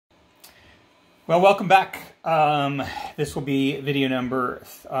Well, welcome back. This will be video number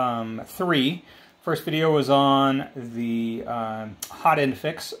 3. First video was on the hot end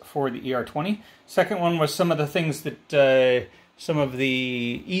fix for the ER20. Second one was some of the things that, some of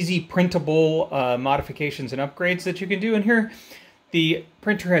the easy printable modifications and upgrades that you can do in here. The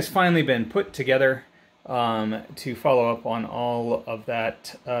printer has finally been put together to follow up on all of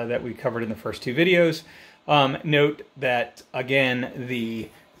that that we covered in the first 2 videos. Note that, again, the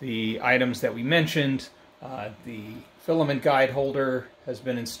items that we mentioned, the filament guide holder has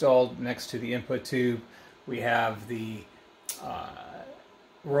been installed next to the input tube. We have the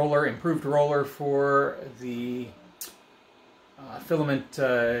improved roller for the filament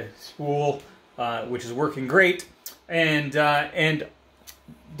spool, which is working great, and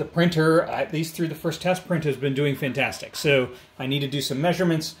the printer, at least through the first test print, has been doing fantastic. So I need to do some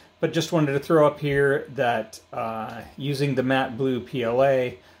measurements, but just wanted to throw up here that using the matte blue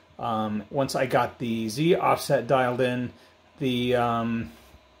PLA, once I got the Z offset dialed in, the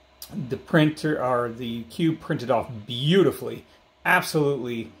printer, or the cube, printed off beautifully,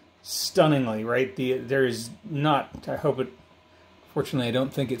 absolutely stunningly, right? There is not, I hope it, fortunately I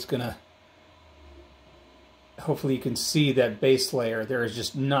don't think it's gonna, hopefully you can see that base layer. There is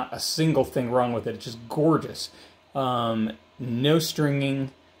just not a single thing wrong with it. It's just gorgeous. No stringing,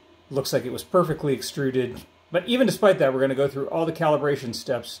 looks like it was perfectly extruded. But even despite that, we're going to go through all the calibration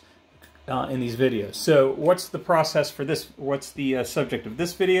steps in these videos. So what's the process for this? What's the subject of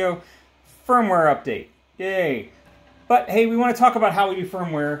this video? Firmware update. Yay! But hey, we want to talk about how we do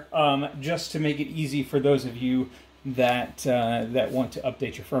firmware, just to make it easy for those of you that that want to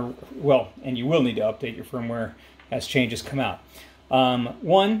update your firmware. Well, and you will need to update your firmware as changes come out.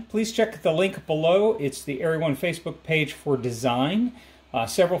 One, please check the link below. It's the Area 1 Facebook page for design.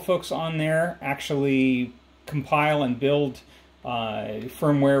 Several folks on there actually compile and build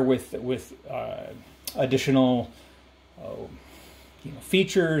firmware with additional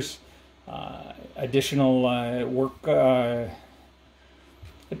features, additional work.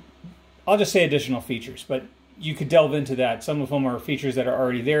 I'll just say additional features, but you could delve into that. Some of them are features that are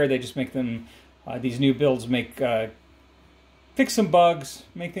already there. They just make them, these new builds fix some bugs,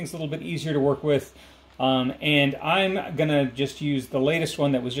 make things a little bit easier to work with. And I'm going to just use the latest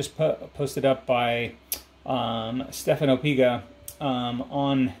one that was just posted up by Stefano Piga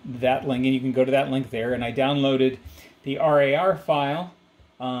on that link. And you can go to that link there. And I downloaded the RAR file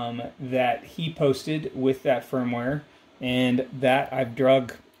that he posted with that firmware. And that I've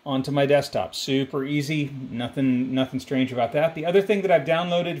drug onto my desktop. Super easy. Nothing strange about that. The other thing that I've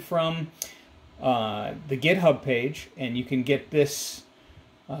downloaded from the GitHub page, and you can get this...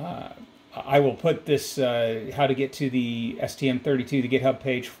 I will put this, how to get to the STM32, the GitHub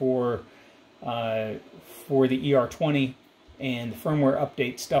page for the ER20 and the firmware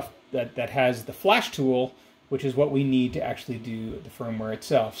update stuff that has the Flashtool, which is what we need to actually do the firmware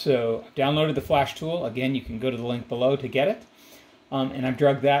itself. So I've downloaded the Flashtool. Again, you can go to the link below to get it. And I've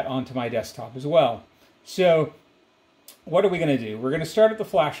dragged that onto my desktop as well. So what are we going to do? We're going to start at the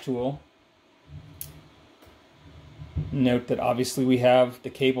Flashtool. Note that obviously we have the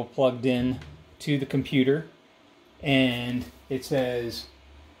cable plugged in to the computer, and it says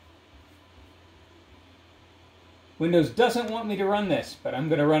Windows doesn't want me to run this, but I'm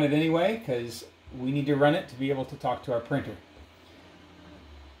going to run it anyway because we need to run it to be able to talk to our printer.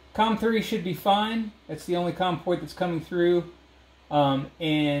 COM3 should be fine. That's the only COM port that's coming through,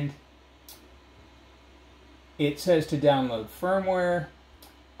 and it says to download firmware.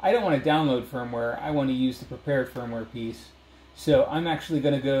 I don't want to download firmware. I want to use the prepared firmware piece. So I'm actually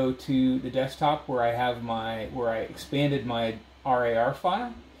going to go to the desktop where I have where I expanded my RAR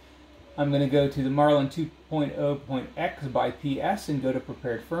file. I'm going to go to the Marlin 2.0.x by PS and go to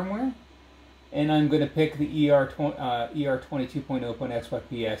prepared firmware. And I'm going to pick the ER22.0.x by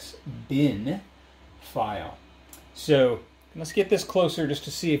PS bin file. So let's get this closer just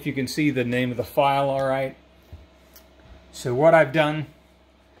to see if you can see the name of the file all right. So what I've done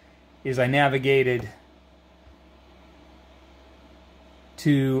is I navigated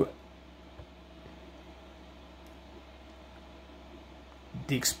to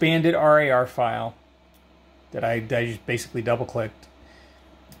the expanded RAR file that I just basically double-clicked.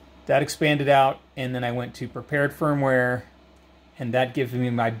 That expanded out, and then I went to prepared firmware, and that gives me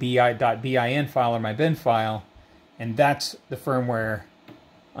my .bin file or my bin file, and that's the firmware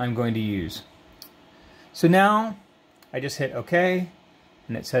I'm going to use. So now I just hit OK.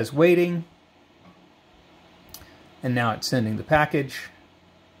 And it says waiting, and now it's sending the package.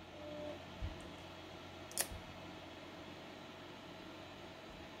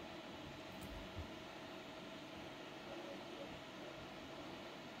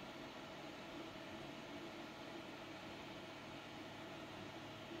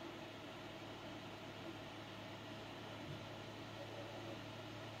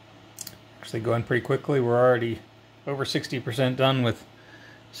 actually going pretty quickly. We're already over 60% done with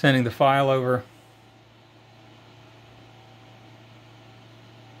sending the file over.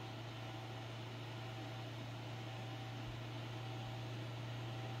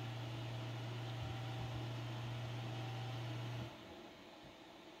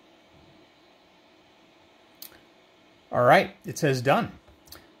 All right, it says done.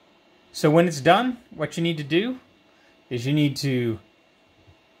 So when it's done, what you need to do is you need to,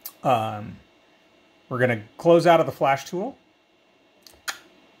 we're going to close out of the Flashtool.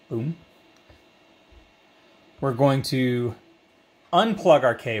 Boom. We're going to unplug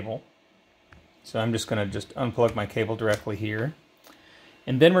our cable. So I'm just going to unplug my cable directly here.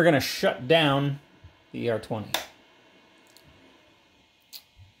 And then we're going to shut down the ER20.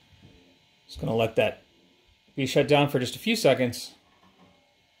 Just going to let that be shut down for just a few seconds.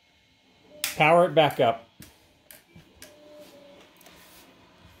 Power it back up.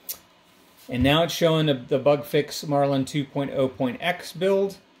 And now it's showing the bug fix Marlin 2.0.x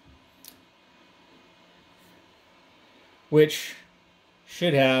build, which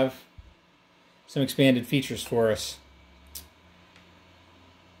should have some expanded features for us.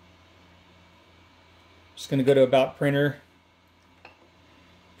 Just going to go to About Printer.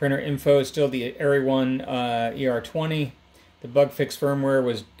 Printer info is still the Area 1 ER20. The bug fix firmware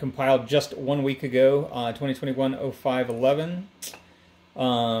was compiled just 1 week ago, 2021-05-11.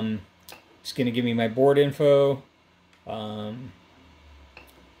 It's going to give me my board info. High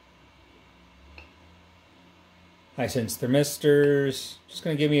sense thermistors. Just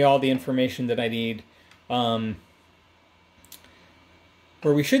going to give me all the information that I need. Where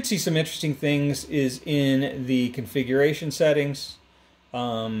we should see some interesting things is in the configuration settings.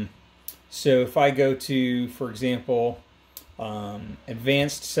 So if I go to, for example,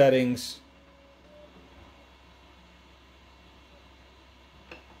 advanced settings,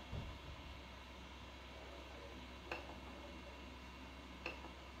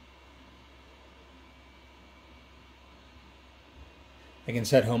 I can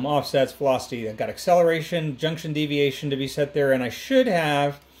set home offsets, velocity. I've got acceleration, junction deviation to be set there, and I should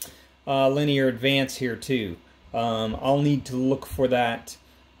have linear advance here too. I'll need to look for that,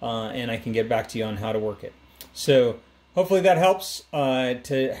 and I can get back to you on how to work it. So hopefully that helps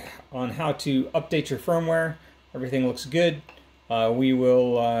on how to update your firmware. Everything looks good.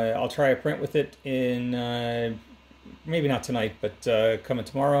 I'll try a print with it in maybe not tonight, but coming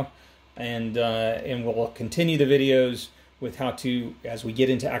tomorrow, and we'll continue the videos with how to, as we get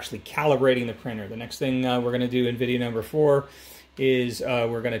into actually calibrating the printer. The next thing we're going to do in video number 4 is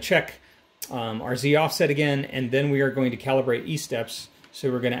we're going to check our Z offset again, and then we are going to calibrate E steps.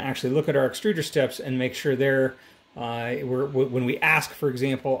 So we're going to actually look at our extruder steps and make sure they're, when we ask, for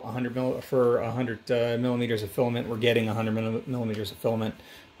example, 100 millimeters of filament, we're getting 100 millimeters of filament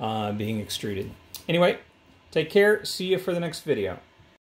being extruded. Anyway, take care. See you for the next video.